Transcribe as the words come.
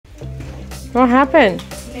What happened?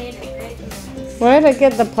 Where did it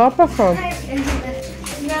get the popper from? No,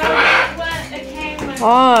 it came with.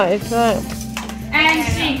 Oh, it's that. And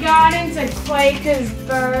she got into Quaker's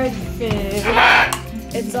bird food.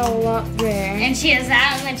 It's all up there. And she has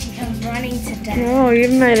that and then she comes running to death. Oh,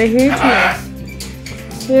 you've made a huge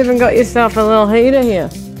mess. You even got yourself a little heater here.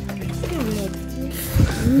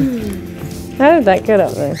 How did that get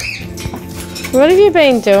up there? What have you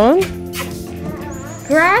been doing?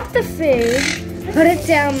 Grab the food, put it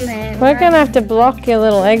down there. We're going to have to block your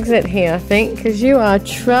little exit here, I think, because you are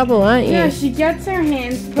trouble, aren't you? Yeah, she gets her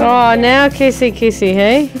hands. Oh, now kissy kissy,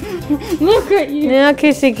 hey? Look at you. Now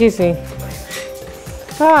kissy kissy.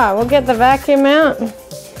 Ah, we'll get the vacuum out.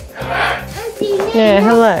 Yeah,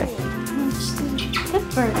 hello.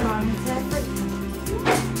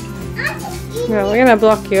 Yeah, we're going to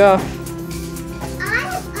block you off.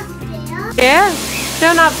 Yeah?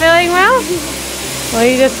 Still not feeling well? Or are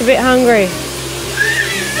you just a bit hungry?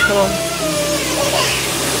 Come on.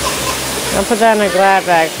 I'll put that in a glad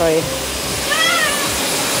bag for you.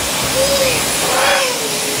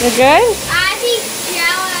 You good? I think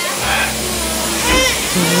jealous.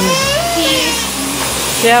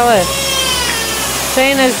 Jealous.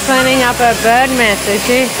 Tina's cleaning up her bird mess, is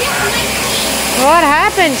she? What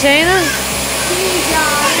happened, Tina?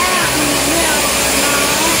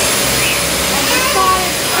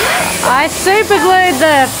 I super glued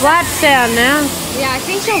the flaps down now. Yeah, I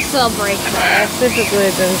think she'll still break them. I super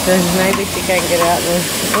glued them, so maybe she can't get out there.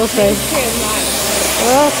 We'll see.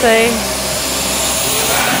 We'll see.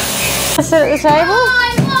 Sit at the table?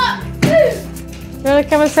 You want to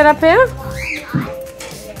come and sit up here?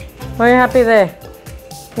 Or are you happy there?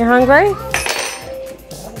 You hungry?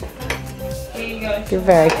 Here you go. You're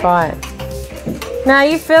very quiet. Now, are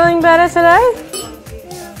you feeling better today?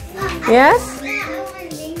 Yes?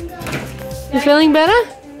 You feeling better?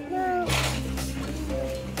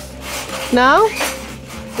 No.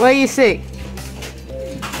 Where are you sick?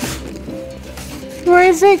 Where are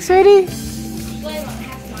you sick, sweetie?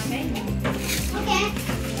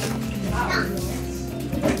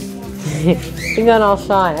 You're going all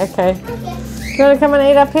shy, okay. You want to come and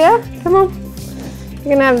eat up here? Come on. You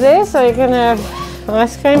can have this, or you can have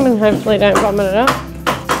ice cream and hopefully don't vomit it up.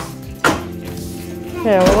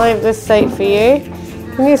 Yeah, we'll leave this seat for you.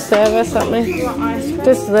 Can you serve us something?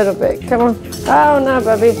 Just a little bit, come on. Oh no,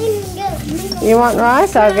 Bubby. You want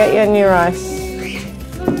rice? I'll get you a new rice.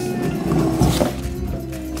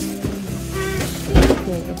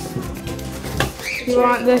 You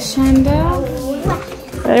want this, Chandelle?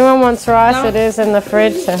 Anyone wants rice, it is in the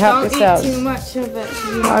fridge, so help yourselves. Don't eat too much of it.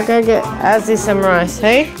 I'll go get Azzy some rice,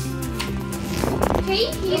 hey?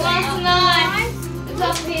 He wants knife. It's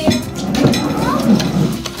up here.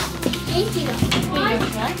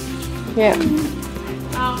 Yeah.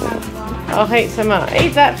 I'll heat some up.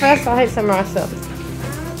 Eat that first, I'll heat some rice up.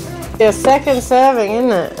 Your second serving,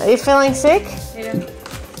 isn't it? Are you feeling sick? Yeah.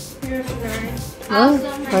 Here's rice. No?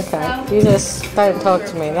 Okay. You just don't talk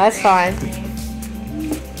to me. That's fine.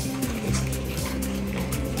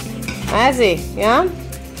 Azzy, yeah?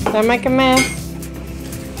 Don't make a mess.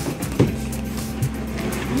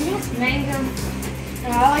 I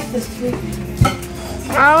like this sweet.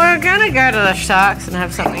 Oh, we're gonna go to the sharks and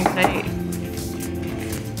have something to eat.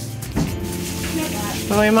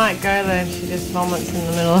 Well, we might go there if she just vomits in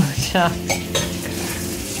the middle of the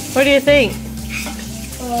sharks. What do you think?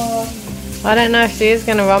 I don't know if she is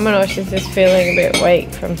gonna vomit or she's just feeling a bit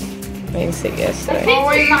weak from being sick yesterday. Or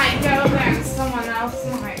we might go there and someone else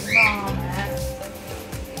might vomit.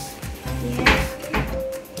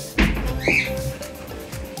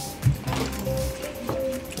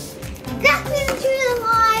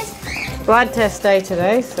 Blood test day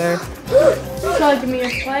today, so. Shall I give me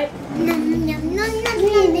your plate?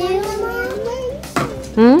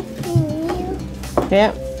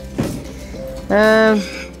 Yep.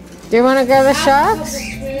 Do you want to go to the sharks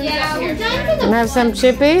Yeah, we're done for the and have some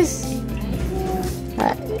chippies?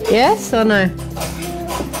 Yes or no?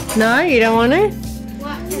 No, you don't want to?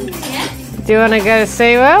 Do you want to go to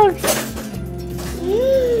Seaworld?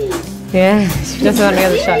 Yeah, she doesn't want to go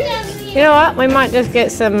to the sharks. You know what? We might just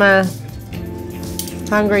get some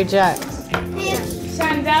Hungry Jacks.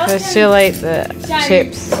 So she'll eat the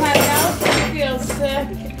chips. Chandelle feels sick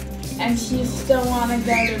and she still want to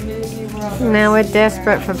go to Disney World. Now we're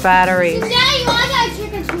desperate for batteries. Daddy, you want to go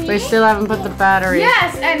trick or treat? We still haven't put the batteries.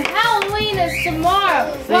 Yes, and Halloween is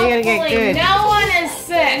tomorrow. So you're gonna get Hopefully good. no one is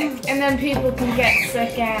sick, and then people can get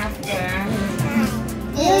sick after.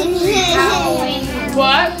 Halloween.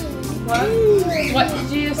 What? What did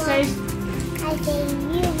you just say?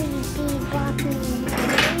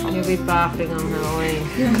 You'll be barfing on Halloween.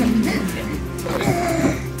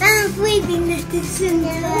 I'm sleeping at the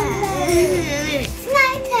sunset. It's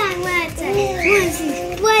nighttime,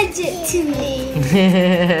 watch it to me.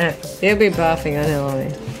 You'll be barfing on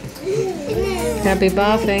Hillary. Happy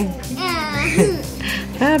barfing.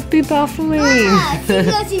 Happy barfing. Wow, she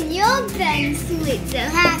goes in your bed and sleep, so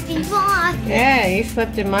happy barfing. Yeah, you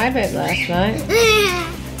slept in my bed last night.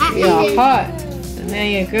 You're hot. And now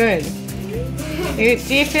you're good. Do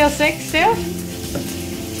you feel sick still?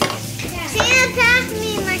 Santa, pass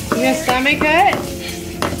me my Your stomach hurt?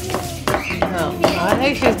 Oh, I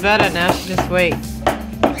think she's better now. She's just weak.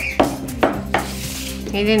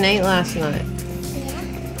 You didn't eat last night.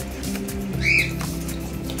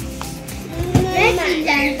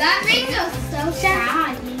 That mango's so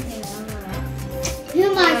sad. You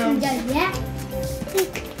might have done that.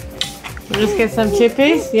 Let's get some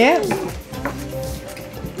chippies. Yeah.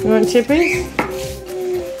 You want chippies?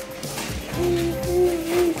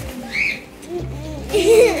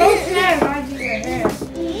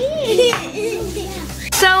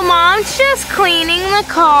 So Mom's just cleaning the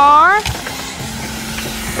car.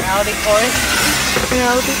 Rowdy boys.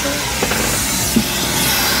 Rowdy boys.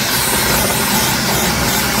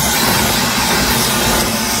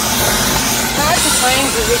 Hard to clean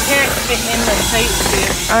because you can't fit in the seats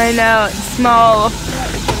here. I know, it's small.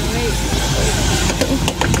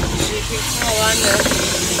 You can crawl under.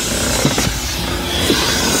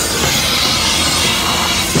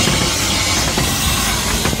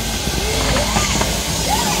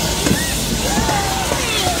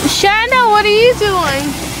 Shana, what are you doing?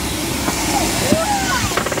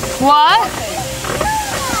 What?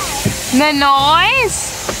 The noise?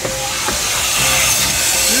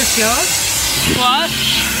 Is this yours? What?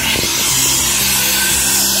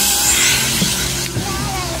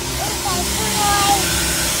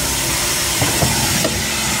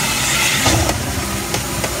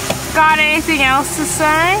 Got anything else to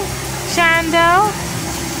say, Chandelle?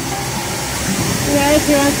 Yeah,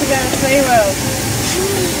 she wants to go to Seaworld.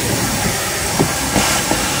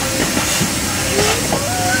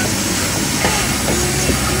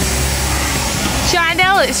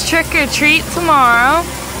 Chandelle, it's trick or treat tomorrow.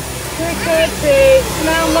 Trick or treat,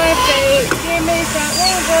 smell my feet, give me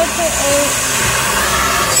something good to eat.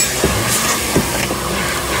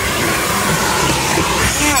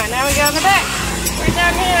 Alright, now we go in the back. We're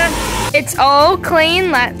down here. It's all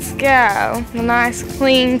clean, let's go. A nice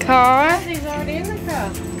clean car. He's already in the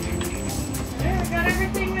car. Yeah, we got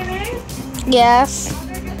everything we need. Yes. I'll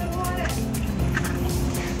go get the water.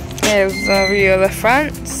 Here's the view of the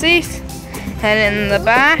front seat. And in the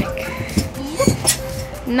back.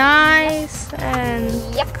 Nice and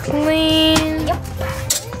clean.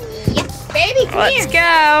 Baby, come Let's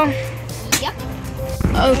go.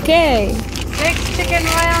 Okay. 6 chicken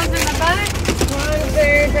rounds in the back. 1,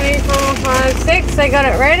 2, 3, 4, 5, 6. They got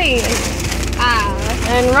it ready.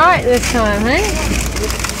 And right this time, eh?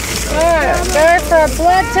 Alright, go for a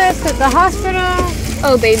blood test at the hospital.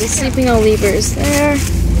 Oh, baby's sleeping on levers there.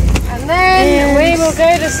 And then we will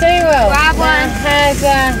go to Seaworld. Grab one. Has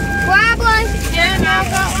Grab one. yeah, now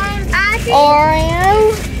got one.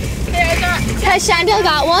 Oreo. Has Chandelle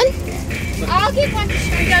got one? I'll give one to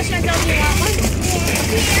Chandelle. Chandelle, do you want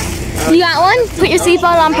one? You got one? Put your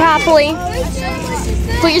seatbelt on properly.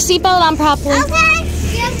 Put your seatbelt on properly. Okay.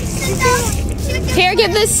 Here,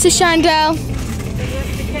 give this to Chandelle.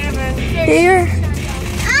 Here.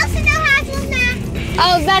 Chandelle has one now.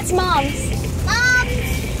 Oh, that's Mom's.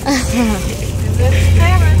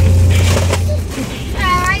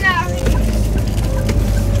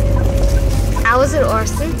 I was at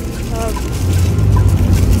Orson.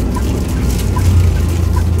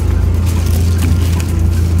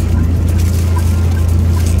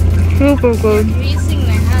 Super good. Using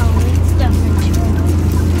the helmet stuff.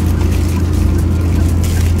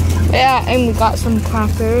 Yeah, and we got some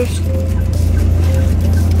crackers.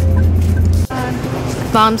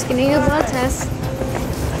 Mom's getting a blood test.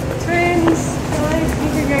 Twins, guys, you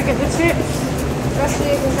can go get the chips. The rest of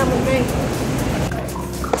you can come with me.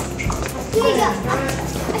 Here you go.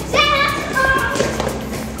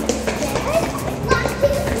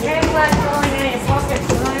 Hand flag falling out of your pocket,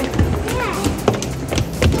 Chile.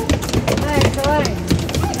 No, Chile.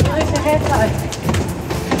 Release your head tie.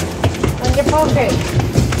 On your pocket.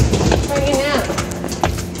 Hanging out.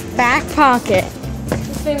 Back pocket.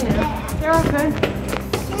 It's in there. You're okay.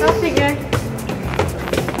 Off you go.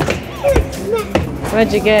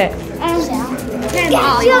 What'd you get? 10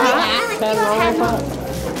 lollipops.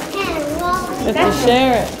 If you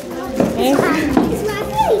share it. Eh? Is my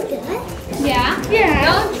really good? Yeah.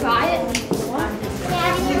 Don't try it.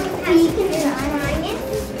 Yeah, you can try it.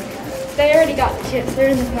 They already got the chips. They're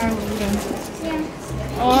in the car with them. Yeah.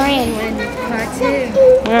 Orien went in the car too.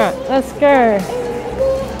 Alright, let's go.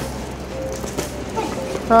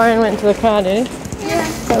 Orien went to the car, did he? Yeah.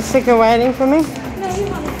 Got sick of waiting for me? No, he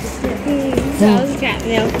wanted the chips. So I was getting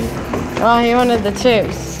milk. Oh, he wanted the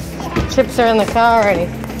chips. Chips are in the car already.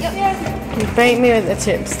 Yep. You beat me with the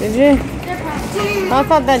chips, did you? I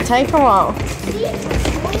thought that'd take a while.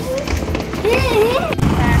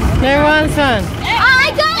 Who wants one?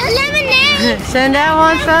 I got lemonade. Chandelle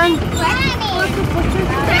wants one?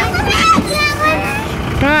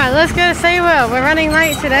 Alright, let's go to Seaworld. We're running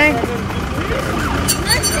late today.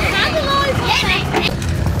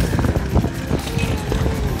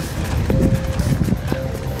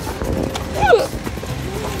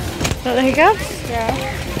 There you go. Yeah.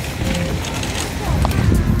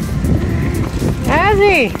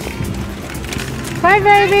 Azzy! Hi,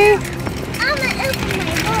 baby! I'm gonna open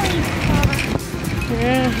my voice.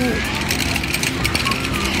 Yeah.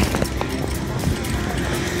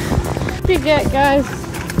 What do you get, guys?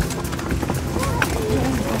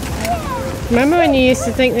 Remember when you used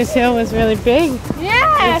to think this hill was really big?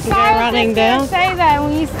 Yeah, Used to go running down? Say that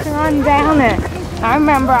we used to run down it. I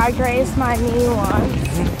remember I grazed my knee once.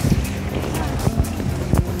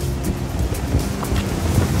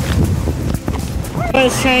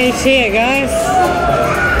 What's changed here, guys?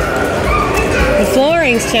 The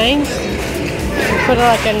flooring's changed. Put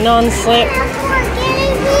like a non-slip.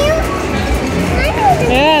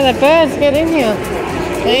 Yeah, the birds get in here.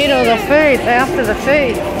 They eat all the food. They're after the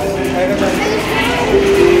food.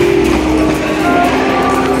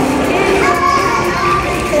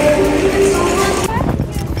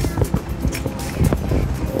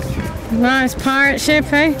 Nice pirate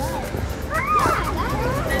ship, eh?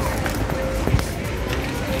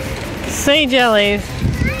 Sea jellies.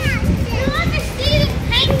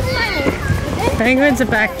 Penguins are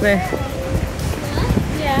back there.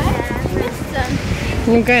 Yeah, missed them.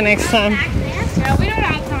 We'll go next time. Yeah, we don't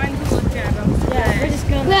have time to look at them. Yeah, we're just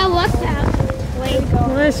going to... Well, what's that? Wait.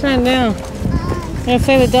 Where's Chandelle? You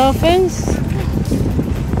see the dolphins?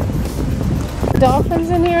 Dolphins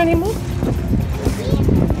in here anymore?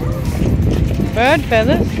 Bird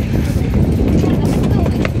feathers?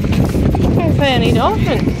 Can't see any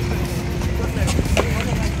dolphins.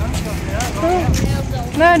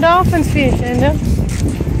 No dolphins for you, Chandelle.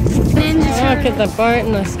 Look at the boat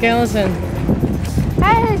and the skeleton.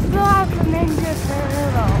 Hey, they still have the Ninja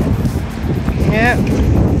Turtle. Yep.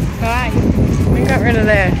 Right. We got rid of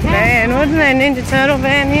their van. Wasn't there a Ninja Turtle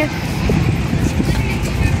van here?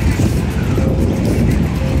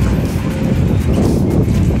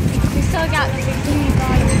 We still got the bikini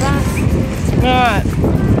bottom bus. Alright.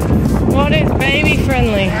 What is baby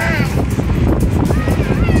friendly?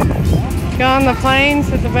 Go on the planes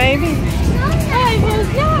with the baby? Hey, it was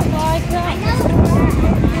not like that. Yeah,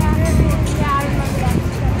 I remember that.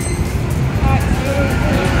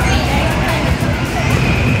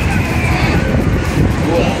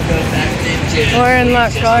 We're in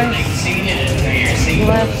luck, guys.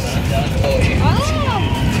 Left.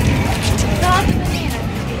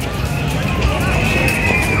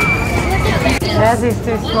 Azzy's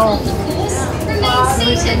too small.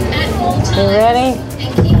 You ready?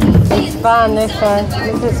 It's fun this one.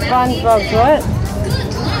 This is SpongeBob's what?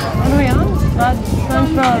 What are we on?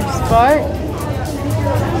 SpongeBob's boat?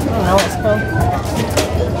 I don't know what it's called.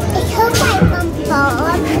 It's called my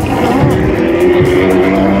SpongeBob.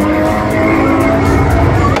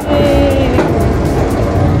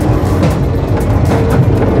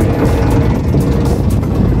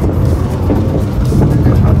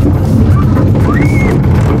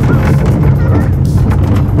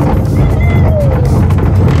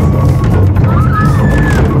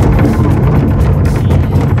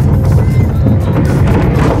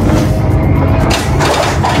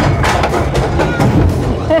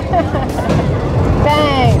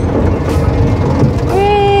 Bang!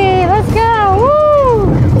 Whee! Let's go! Woo!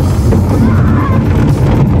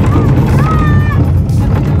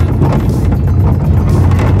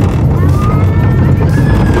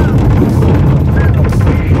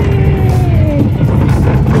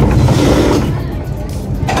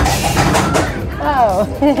 Oh!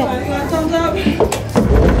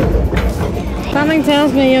 Something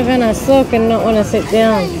tells me you're gonna sulk and not want to sit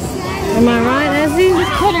down. Am I right, Azzy?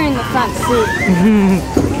 Just put her in the front seat.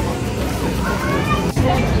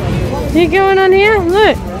 You going on here?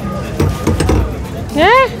 Look.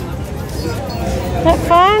 Yeah? That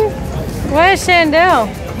fun? Where's Chandelle?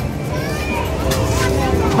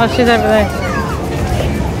 Oh, she's over there.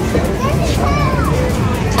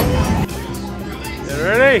 You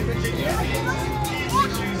ready?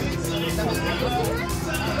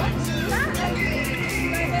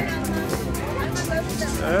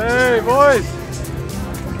 Hey boys!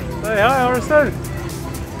 Say hi, Orison!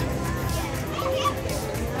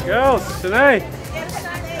 Girls, CHANAY!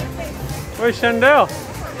 Where's CHANDELLE?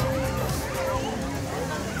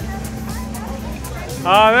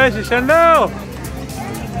 Ah, there's your CHANDELLE!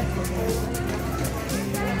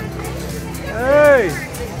 Hey!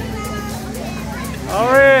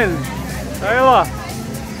 ORIEN! CHALA!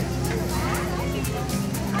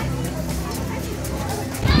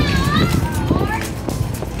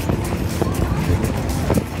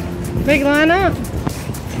 Big lineup.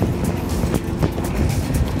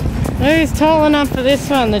 Who's tall enough for this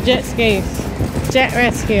one? The jet skis. Jet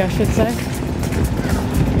rescue, I should say.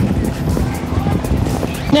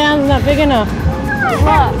 No, not big enough.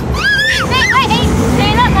 What? Wait,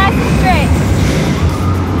 stand up nice and straight.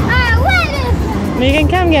 What is it? You can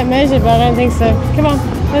come get measured, but I don't think so. Come on,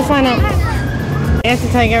 let's line up. You have to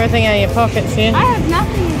take everything out of your pockets here. I have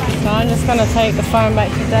nothing in my So I'm just going to take the phone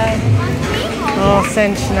back today. I'll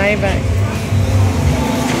send CHENA back.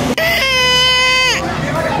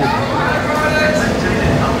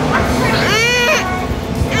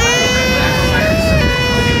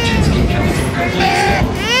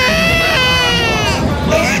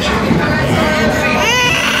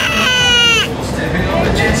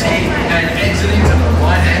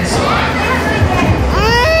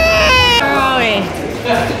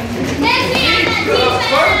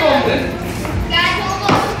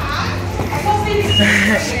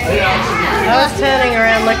 I was turning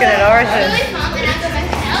around looking at ORISEN.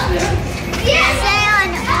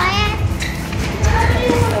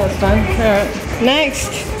 That was fun. Alright.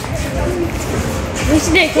 Next.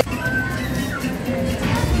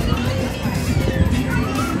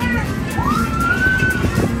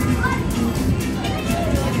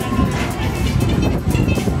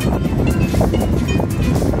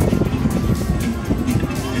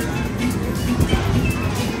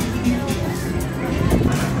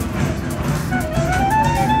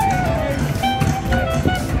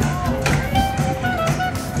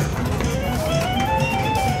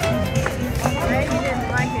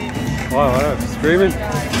 Wow, wow, screaming?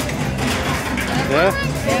 Yeah?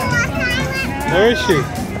 Where is she?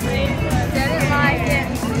 Didn't like it.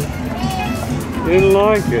 Didn't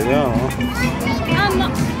like it, no.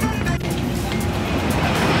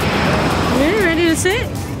 You ready to sit?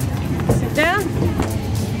 Sit down.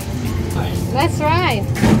 Let's ride.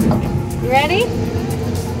 You ready?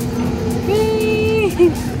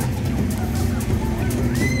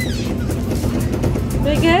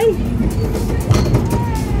 We good?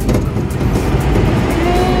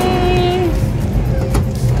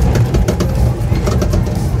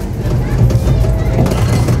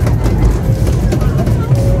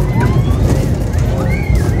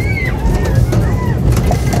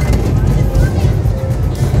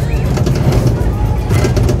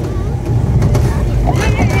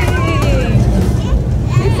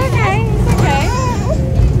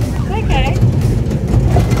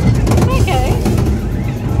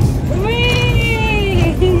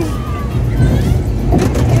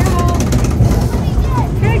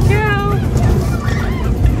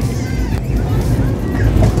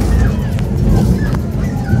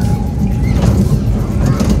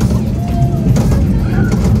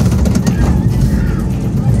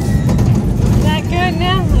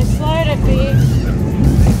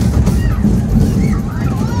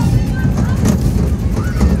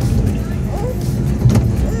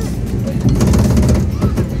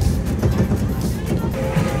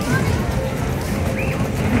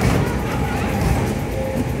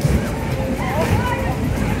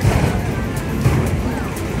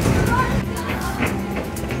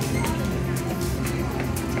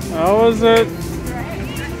 How was it?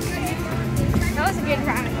 That was a good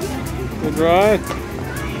ride. Good ride?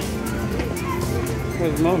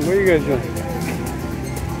 Where's Mom? Where are you guys going?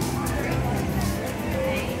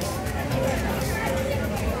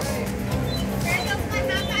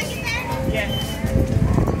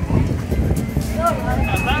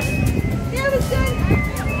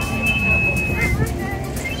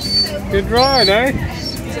 Good ride, eh? A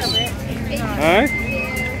little bit. Eh?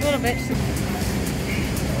 A little bit.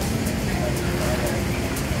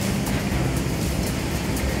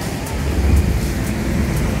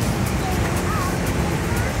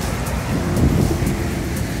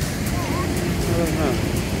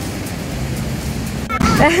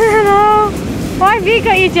 Hello. Why have you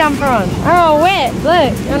got your jumper on? Oh, wet.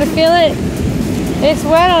 Look, you want to feel it? It's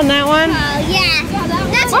wet on that one. Oh, yeah.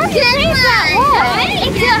 That's What a good is that? one. What?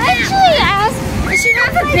 It actually asked, does she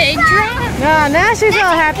have a big drop? Oh, now she's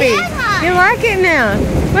all happy. You like it now.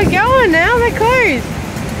 We're going now. They're closed.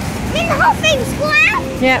 Did the whole thing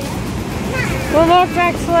splash? Yep. No. We'll walk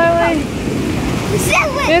back slowly.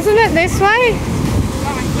 Isn't it this way?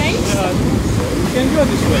 You can go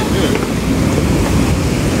this way too.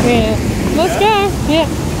 Yeah. Let's go. Yeah.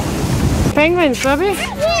 Penguins, Bobby.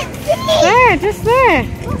 There, just there.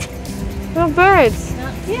 Little birds.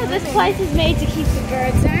 Yeah, this place is made to keep the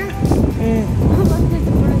birds out. Yeah. Oh, look, there's a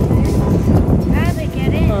bird there. How do they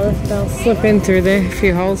get in? Oh, they'll slip in through there, a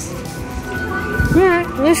few holes. Alright,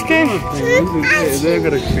 let's go. They're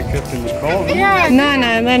going to be kept in the cold.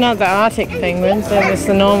 No, they're not the Arctic penguins. They're just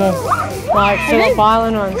the normal, like Phillip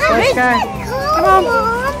Island ones. Let's go. Come on.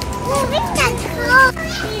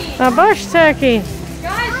 A bush turkey.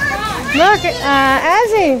 Look,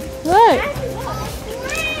 Azzy. Look.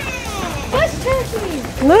 Bush turkey.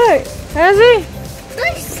 Look, Azzy.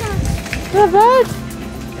 The bird.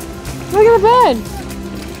 Look at the bird.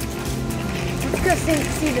 Let's go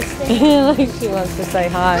see this thing. Look, she wants to say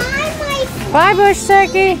hi. Bye, bush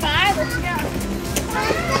turkey. Bye, let's go.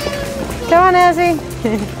 Come on, Azzy.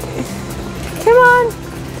 Come on.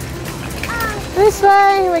 This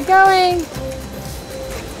way, we're going.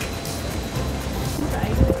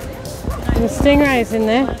 The stingray's in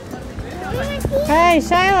there. Hey,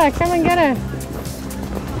 Shayla, come and get her.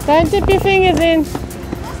 Don't dip your fingers in.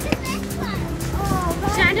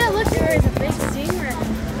 Chandelle, look, there is a big stingray.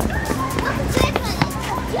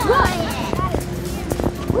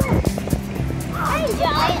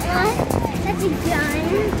 Giant one. That's a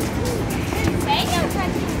giant.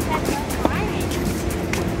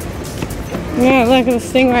 Yeah, look at the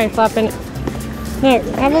stingray flapping. Look,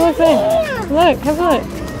 have a look there. Look, have a look.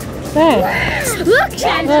 There. Look,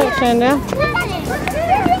 Chandelle. Look, Chandelle.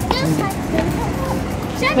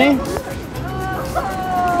 See?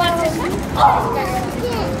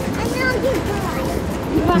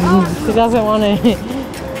 She doesn't want to.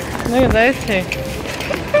 Look at those two.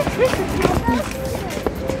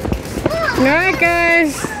 Alright,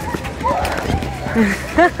 guys.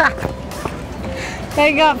 They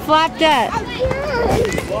got flapped at.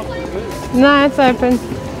 No, it's open.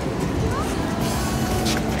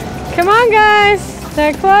 Come on, guys.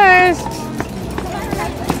 They're closed.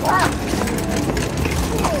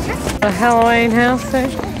 A Halloween house there.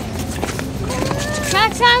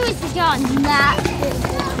 Next time we should go on that.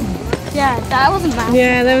 Yeah, that wasn't bad.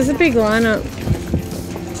 Yeah, there was a big lineup.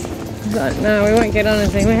 But no, we won't get on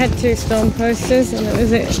anything. We had 2 storm posters and that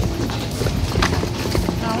was it.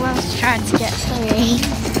 Oh, well, I was trying to get three.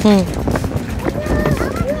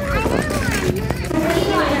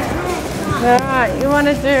 Alright, you want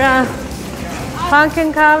to do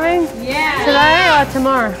pumpkin carving? Yeah. Today or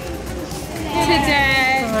tomorrow?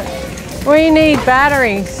 Today. Right. We need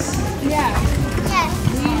batteries. Yeah.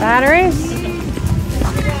 Batteries?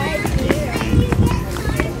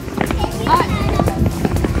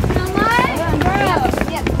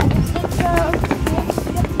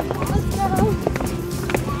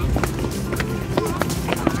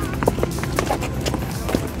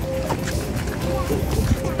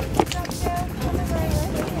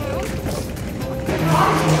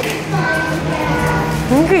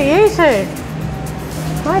 Look at you two.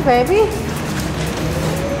 Hi, baby.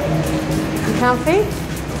 You comfy?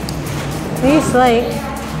 Are you asleep?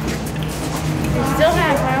 We still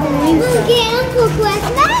have Halloween stuff.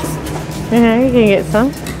 Yeah, you can get some.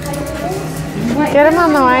 Get them on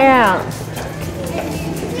the way out.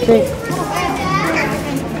 See.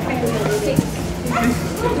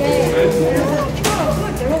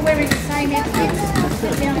 They're all wearing the same outfits.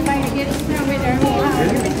 Down the way to get it. No, where they're all are.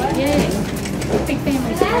 Yeah. Big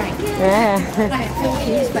family's great. Yeah. I had 4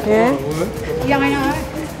 kids, but Yeah? yeah, I know.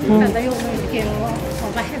 But they all move together.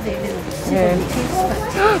 Well, they have their little Yeah. kids,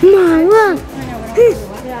 but Mama. I know what I do.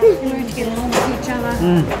 They learn to get along with each other.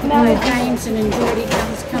 You know, James and enjoyed each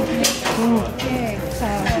other's company. Yeah, so,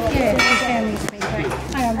 yeah, the family's been great.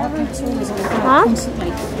 I am walking tours on the road constantly.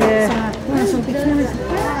 Yeah. So, when I saw big families, wow,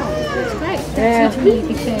 that's great. Yeah. That's not many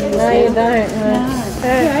big families. No, you don't. No.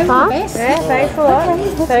 Yeah, Huh? best. Yeah, thanks a lot.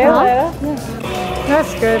 See you later.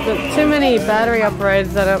 That's good, but too many battery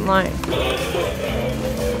operators I don't like.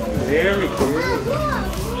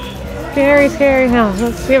 Scary, scary house.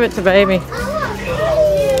 Let's give it to baby.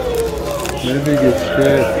 Maybe get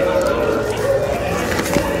scared.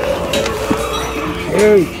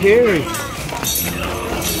 Oh, Carrie.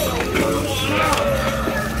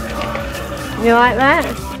 You like that?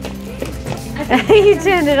 You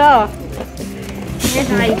turned it off.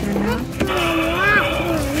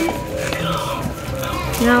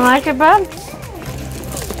 You don't like it, bub?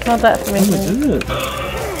 Not that for me. Isn't it?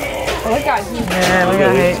 Yeah, we got heaps.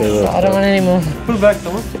 I don't want any more. Put it back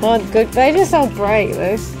somewhere. Oh, good. They just all break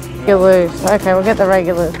loose. Get loose. Okay, we'll get the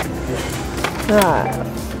regulars. Right.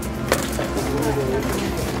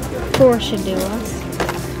 4 should do us.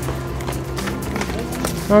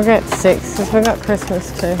 I'll get 6 because we got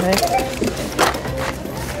Christmas too, hey?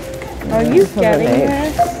 Are you getting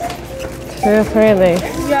this? 2 or 3 of these.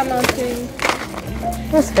 Yeah, I'm too.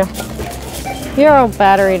 Let's go. You're all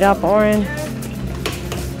batteried up, Orien.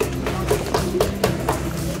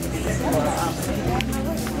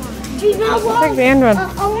 Take the end one.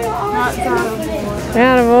 You're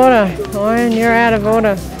out of order. Orien, you're out of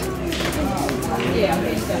order.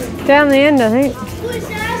 Down the end, I think.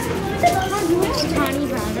 Tiny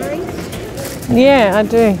battery. Yeah, I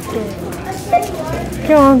do.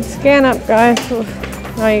 Come on, scan up, guys.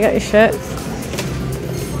 Oh, you got your shirts.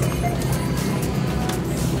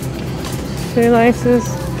 Shoelaces.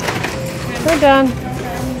 We're done.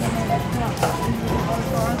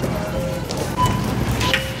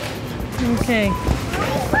 Okay.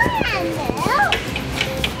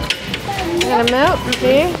 Got a milk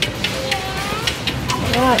here.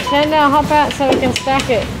 Alright, Chandelle, hop out so we can stack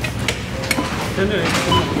it.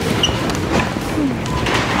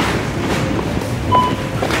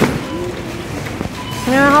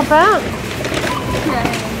 You wanna hop out?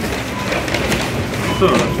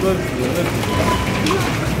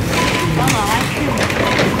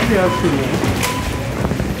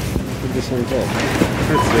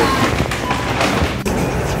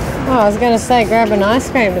 Oh, I was gonna say grab an ice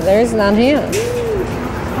cream, but there is none here.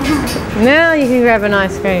 Now you can grab an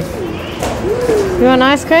ice cream. You want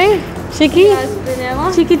ice cream? Chicky?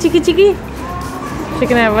 Vanilla. Chicky, chicky, chicky? She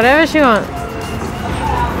can have whatever she wants.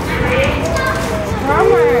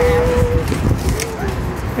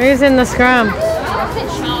 Who's in the scrum?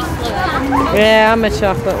 Yeah, I'm a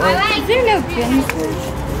chocolate one. Is there no bin?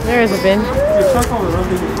 There is a bin.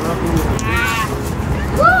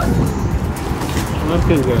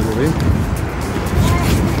 Napkin go in the bin.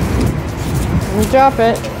 You drop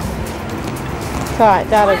it. It's alright,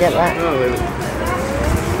 Dad'll get that. Oh, there.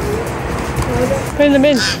 Put in the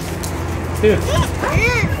bin. Here.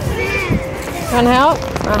 Want help?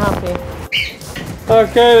 I'll help you.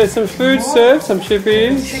 Okay, there's some food served, some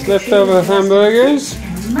chippies, leftover hamburgers,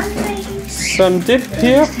 some dip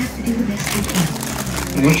here.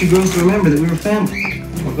 I want you girls to remember that we're a family.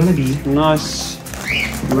 We're gonna be Nice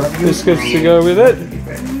biscuits to go with it.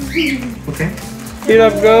 okay. Eat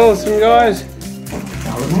up, girls and guys.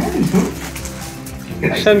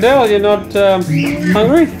 Chandelle, you're not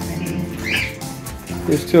hungry?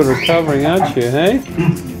 You're still recovering, aren't you, hey?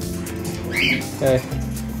 Okay.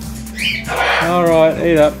 Alright,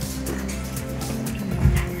 eat up.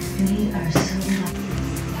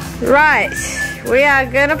 Right, we are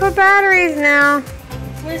gonna put batteries now.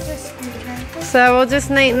 Where's the screwdriver? So we'll just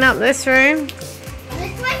neaten up this room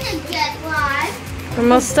This one's a good one. and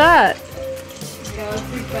we'll start.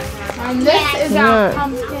 And this is our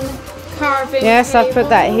pumpkin carving. Yes, I've put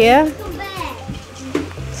that here Go back.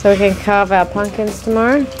 so we can carve our pumpkins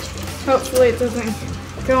tomorrow. Hopefully it doesn't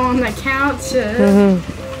go on the couches.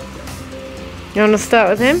 You want to start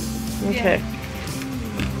with him? Okay.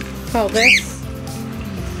 Hold this.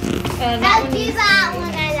 I'll do that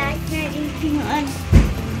one. I like that eating one.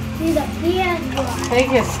 Do the big one. I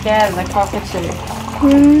think you're scared of the cockatoo.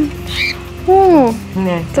 Oh,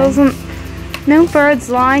 Yeah. doesn't. No birds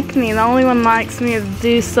like me. The only one likes me is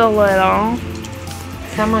Deuce a little.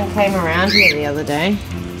 Someone came around here the other day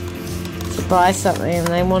to buy something and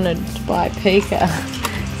they wanted to buy Pika.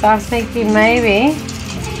 So I was thinking maybe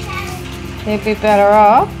he'd be better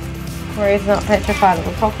off where he's not petrified of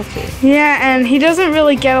a cockatoo. Yeah, and he doesn't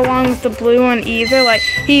really get along with the blue one either. Like,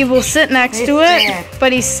 he will sit next He's to it, scared.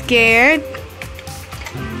 but he's scared.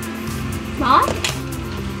 Mom?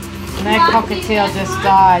 Their cockatiel just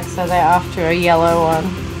died, so they're after a yellow one.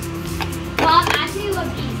 Mom, actually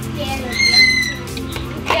would be scared of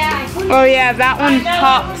this. Yeah. Oh yeah, that one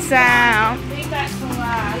pops out.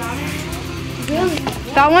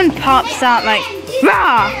 That one pops out like,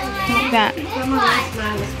 rah! Like that.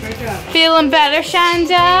 Feeling better,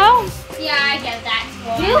 Chandelle? Yeah, I get that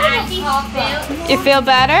one. You feel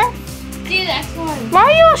better? Do this one. Why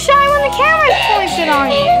are you all shy when the camera's pointed on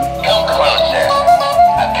you? Come closer.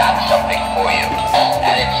 I've got something for you.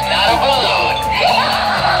 And it's not a balloon.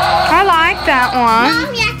 I like that one.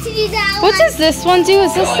 Mom, you have to do that What does this one do?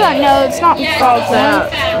 Is this that? No, it's not frozen.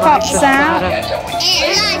 Pops out. one.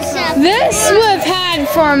 It likes that. This we've had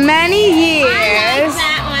for many years.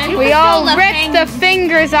 That one. We all ripped the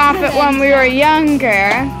fingers off it when we were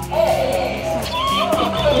younger.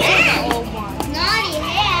 Naughty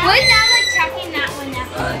hair. We're never chucking that one up.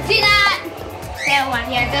 Do that. That one.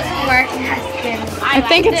 Yeah, it doesn't work. I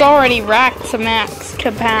think it's already racked to max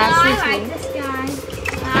capacity. this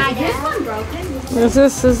guy. Is this one broken?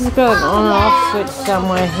 This has got an on and off switch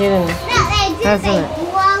somewhere hidden, hasn't it?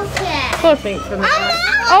 I think for me.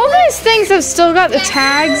 All those things have still got the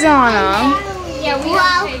tags on them. Yeah, we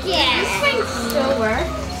have this thing still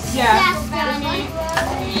works. Yeah.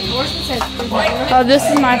 Oh, this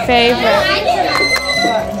is my favorite.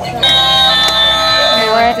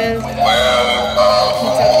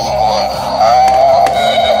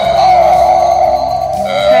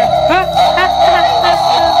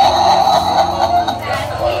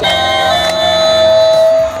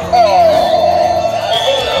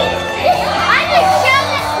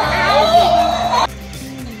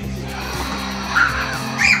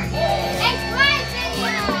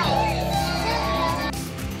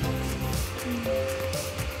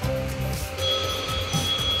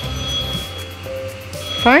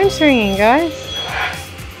 Phone's ringing, guys.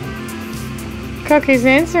 Cocky's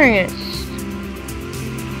answering it.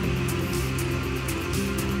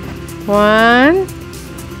 1,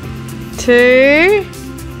 2,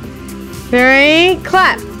 3,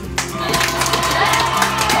 clap.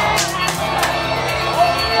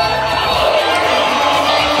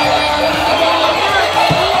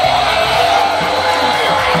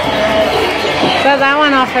 Shut that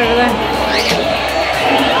one off over there.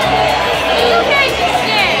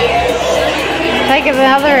 Take it to the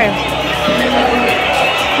other room.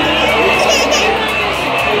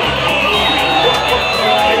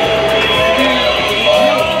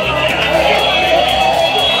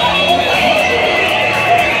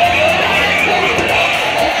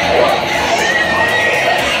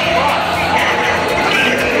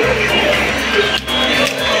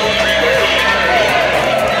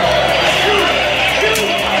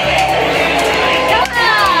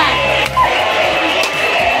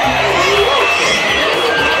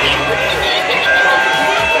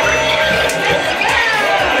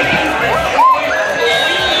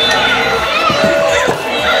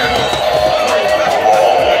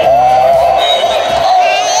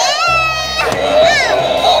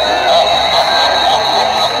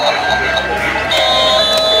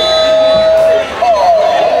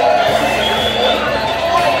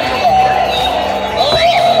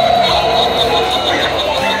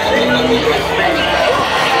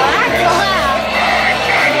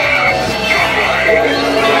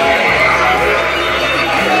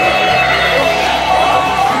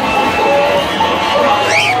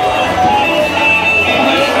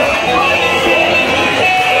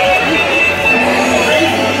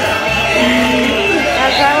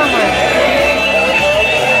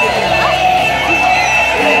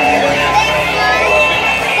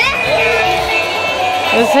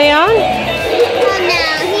 Is he on? Oh, no,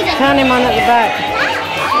 he doesn't. Turn him on at the back.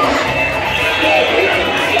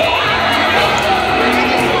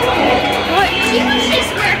 What? She was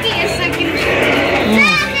just working a second.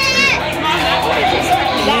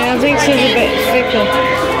 Yeah, I think she's a bit fickle.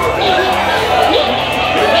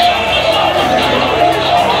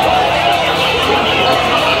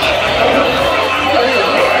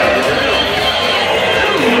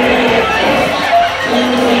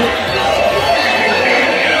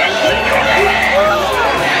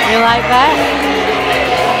 You like that?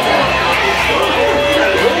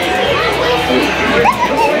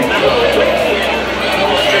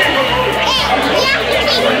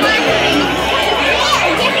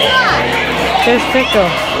 Just fickle.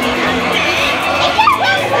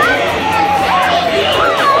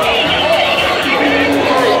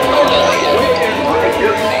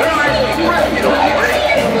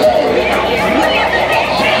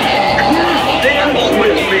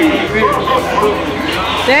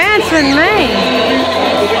 Dance with me.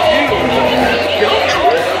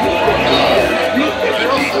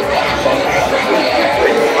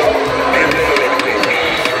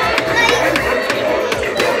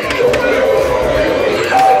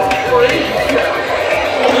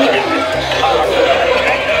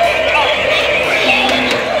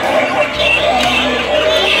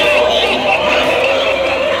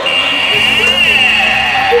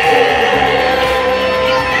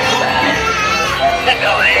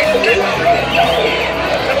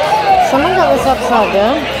 Someone got this upside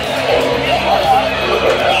down.